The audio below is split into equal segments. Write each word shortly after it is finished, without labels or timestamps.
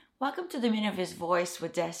Welcome to the Meaning of His Voice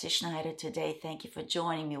with Deci, Schneider today. Thank you for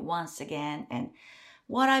joining me once again. And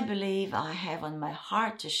what I believe I have on my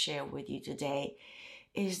heart to share with you today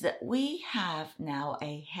is that we have now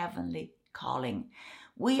a heavenly calling.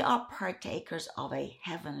 We are partakers of a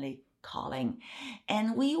heavenly calling,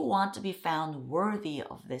 and we want to be found worthy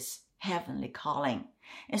of this heavenly calling.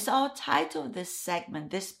 And so I'll title this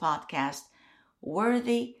segment, this podcast,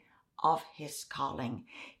 Worthy of His Calling.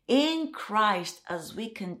 In Christ, as we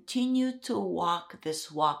continue to walk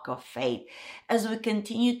this walk of faith, as we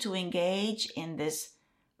continue to engage in this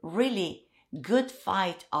really good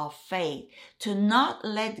fight of faith, to not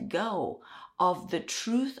let go of the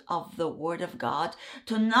truth of the Word of God,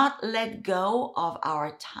 to not let go of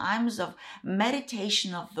our times of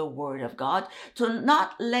meditation of the Word of God, to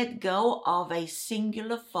not let go of a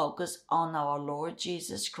singular focus on our Lord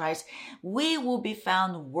Jesus Christ, we will be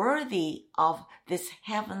found worthy of this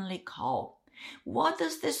heavenly call. What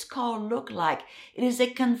does this call look like? It is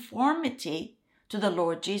a conformity to the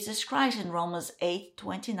Lord Jesus Christ. In Romans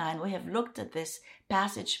 8:29, we have looked at this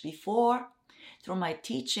passage before through my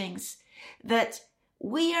teachings, that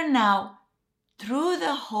we are now, through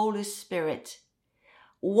the Holy Spirit,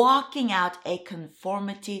 walking out a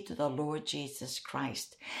conformity to the Lord Jesus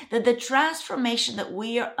Christ. That the transformation that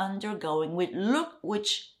we are undergoing,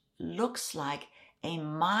 which looks like a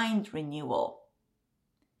mind renewal,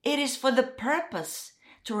 it is for the purpose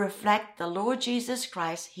to reflect the Lord Jesus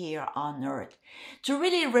Christ here on earth, to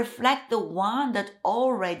really reflect the one that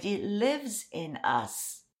already lives in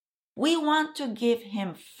us. We want to give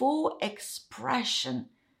Him full expression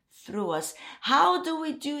through us. How do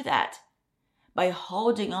we do that? By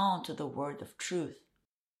holding on to the word of truth,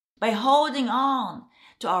 by holding on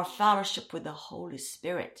to our fellowship with the Holy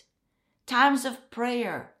Spirit. Times of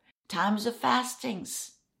prayer, times of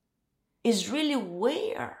fastings is really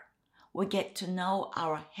where we get to know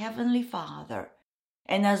our Heavenly Father.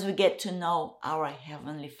 And as we get to know our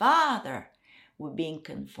Heavenly Father, we're being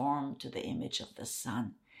conformed to the image of the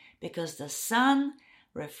Son, because the Son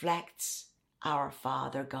reflects our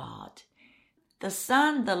Father God. The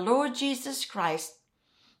Son, the Lord Jesus Christ,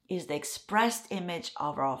 is the expressed image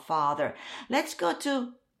of our Father. Let's go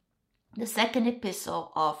to the second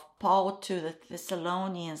epistle of Paul to the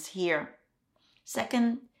Thessalonians here.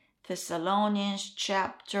 2 Thessalonians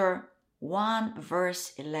chapter 1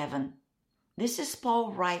 verse 11. This is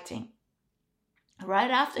Paul writing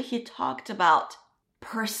right after he talked about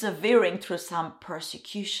persevering through some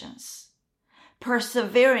persecutions,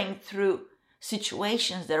 persevering through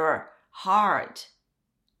situations that are hard,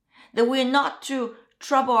 that we're not to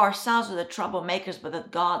trouble ourselves with the troublemakers, but that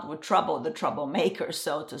God would trouble the troublemakers,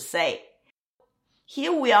 so to say.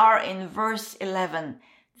 Here we are in verse 11.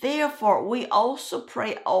 Therefore, we also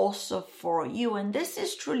pray also for you. And this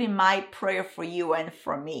is truly my prayer for you and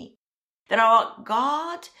for me, that our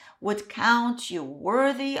God would count you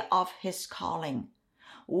worthy of His calling,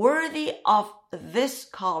 worthy of this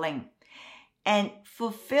calling, and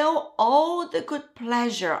fulfill all the good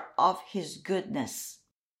pleasure of His goodness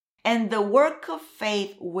and the work of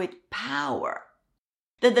faith with power,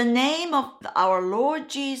 that the name of our Lord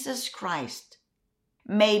Jesus Christ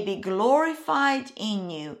may be glorified in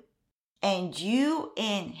you and you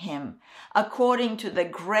in Him, according to the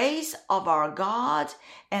grace of our God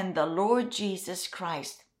and the Lord Jesus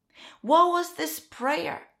Christ. What was this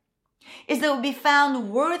prayer? Is that we'll be found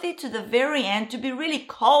worthy to the very end to be really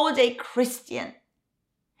called a Christian,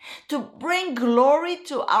 to bring glory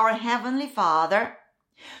to our Heavenly Father,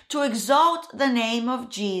 to exalt the name of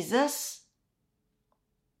Jesus,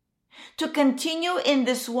 to continue in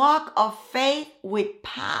this walk of faith with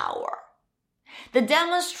power, the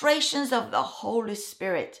demonstrations of the Holy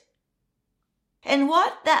Spirit. And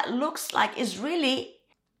what that looks like is really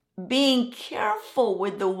being careful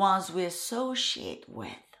with the ones we associate with.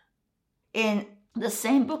 In the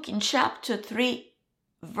same book, in chapter 3,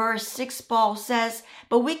 verse 6, Paul says,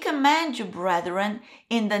 "But we command you, brethren,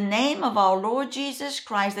 in the name of our Lord Jesus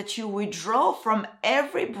Christ, that you withdraw from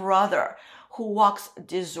every brother who walks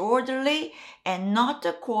disorderly and not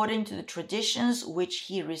according to the traditions which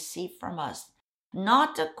he received from us,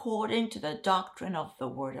 not according to the doctrine of the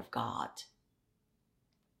Word of God."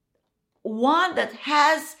 One that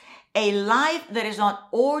has a life that is not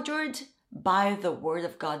ordered by the Word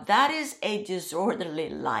of God, that is a disorderly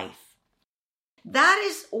life. That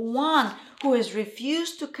is one who has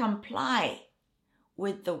refused to comply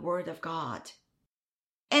with the Word of God.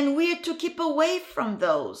 And we are to keep away from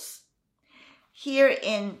those. Here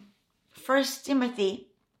in 1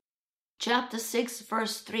 Timothy chapter 6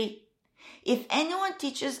 verse 3, If anyone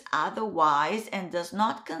teaches otherwise and does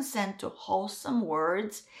not consent to wholesome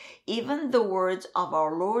words, even the words of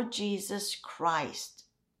our Lord Jesus Christ,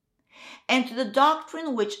 and to the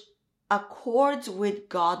doctrine which accords with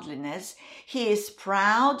godliness, he is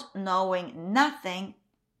proud, knowing nothing,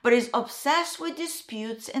 but is obsessed with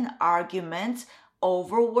disputes and arguments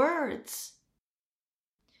over words.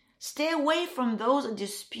 Stay away from those who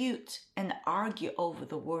dispute and argue over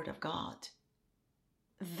the Word of God.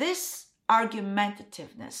 This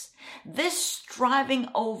argumentativeness, this striving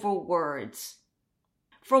over words,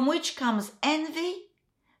 from which comes envy,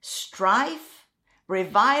 strife,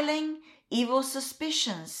 reviling, evil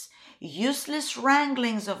suspicions, useless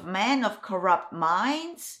wranglings of men of corrupt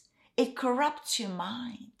minds. It corrupts your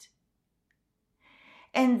mind.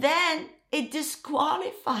 And then it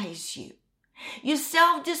disqualifies you. You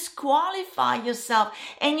self-disqualify yourself,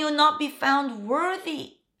 and you'll not be found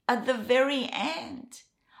worthy at the very end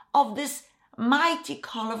of this mighty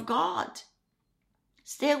call of God.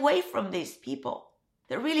 Stay away from these people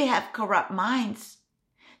that really have corrupt minds,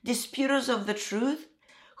 disputers of the truth,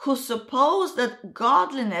 who suppose that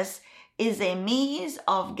godliness is a means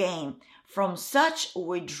of gain. From such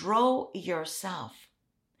withdraw yourself.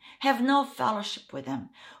 Have no fellowship with them.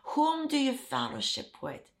 Whom do you fellowship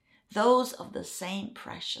with? Those of the same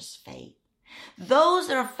precious faith. Those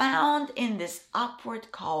that are found in this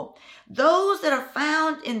upward call. Those that are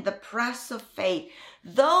found in the press of faith.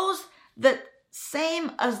 Those that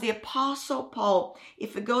same as the Apostle Paul.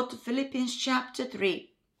 If we go to Philippians chapter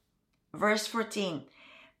 3, verse 14.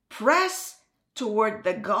 Press toward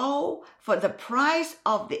the goal for the prize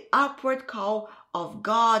of the upward call of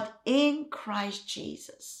God in Christ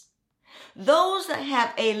Jesus. Those that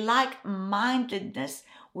have a like-mindedness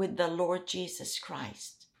with the Lord Jesus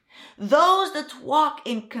Christ. Those that walk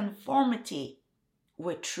in conformity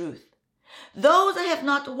with truth. Those that have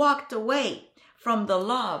not walked away from the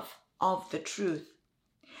love of the truth.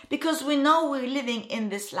 Because we know we're living in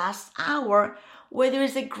this last hour where there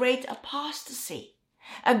is a great apostasy,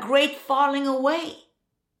 a great falling away,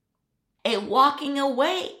 a walking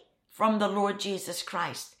away from the Lord Jesus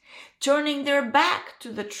Christ, turning their back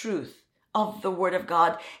to the truth of the Word of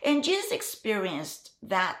God. And Jesus experienced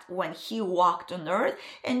that when he walked on earth,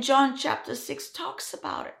 and John chapter 6 talks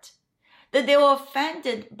about it, that they were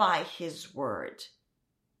offended by his word.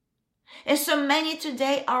 And so many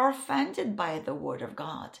today are offended by the Word of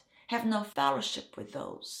God, have no fellowship with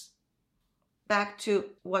those. Back to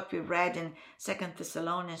what we read in 2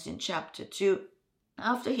 Thessalonians in chapter 2,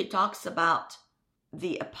 after he talks about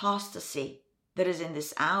the apostasy that is in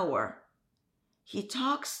this hour, he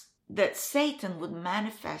talks that Satan would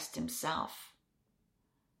manifest himself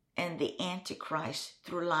and the Antichrist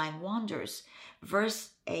through lying wonders.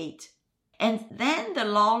 Verse 8, and then the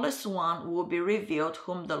lawless one will be revealed,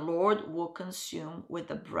 whom the Lord will consume with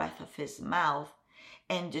the breath of his mouth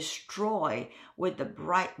and destroy with the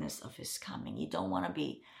brightness of his coming. You don't want to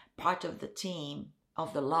be part of the team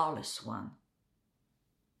of the lawless one.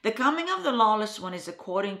 The coming of the lawless one is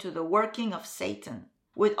according to the working of Satan,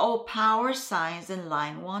 with all power, signs, and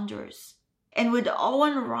lying wonders, and with all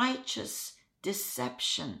unrighteous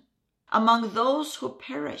deception among those who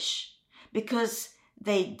perish, because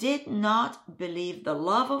they did not believe the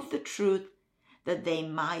love of the truth, that they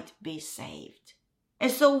might be saved.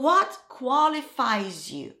 And so what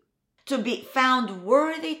qualifies you to be found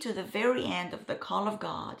worthy to the very end of the call of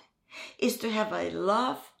God is to have a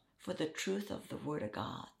love for the truth of the Word of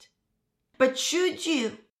God. But should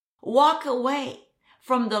you walk away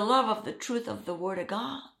from the love of the truth of the Word of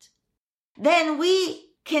God, then we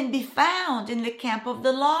can be found in the camp of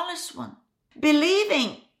the lawless one,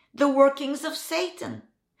 believing the workings of Satan,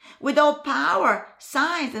 with all power,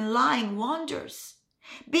 signs, and lying wonders,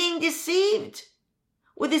 being deceived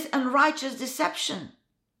with his unrighteous deception,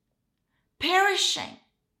 perishing.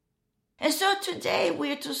 And so today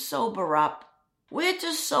we're to sober up. We're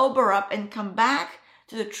to sober up and come back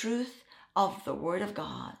to the truth of the Word of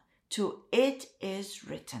God, to it is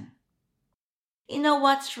written. You know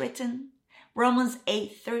what's written? Romans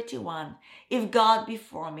 8:31. If God be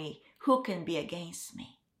for me, who can be against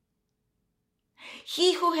me?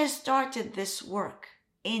 He who has started this work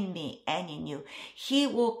in me and in you, he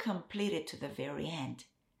will complete it to the very end,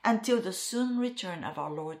 until the soon return of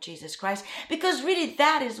our Lord Jesus Christ. Because really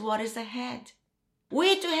that is what is ahead.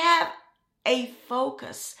 We're to have a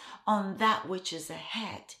focus on that which is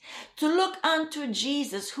ahead, to look unto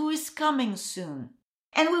Jesus who is coming soon.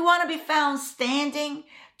 And we want to be found standing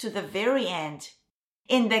to the very end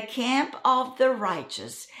in the camp of the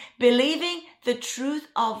righteous, believing the truth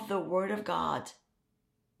of the Word of God,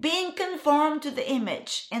 being conformed to the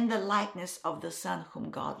image and the likeness of the Son whom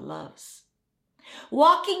God loves.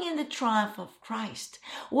 Walking in the triumph of Christ,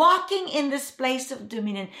 walking in this place of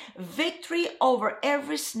dominion, victory over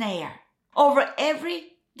every snare, over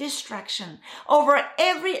every distraction, over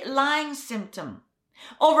every lying symptom,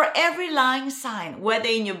 over every lying sign, whether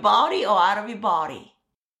in your body or out of your body.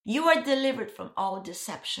 You are delivered from all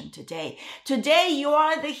deception today. Today you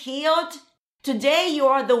are the healed. Today you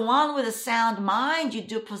are the one with a sound mind. You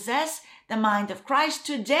do possess the mind of Christ.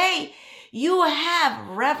 Today you have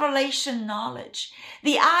revelation knowledge.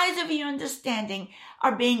 The eyes of your understanding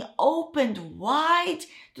are being opened wide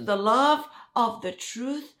to the love of the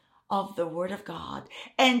truth of the Word of God.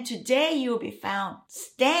 And today you will be found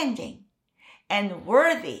standing and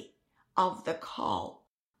worthy of the call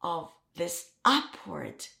of this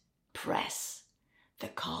upward press, the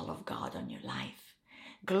call of God on your life.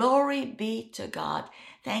 Glory be to God.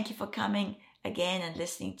 Thank you for coming again and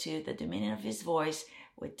listening to the Dominion of His Voice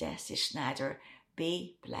with Deci Schneider.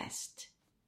 Be blessed.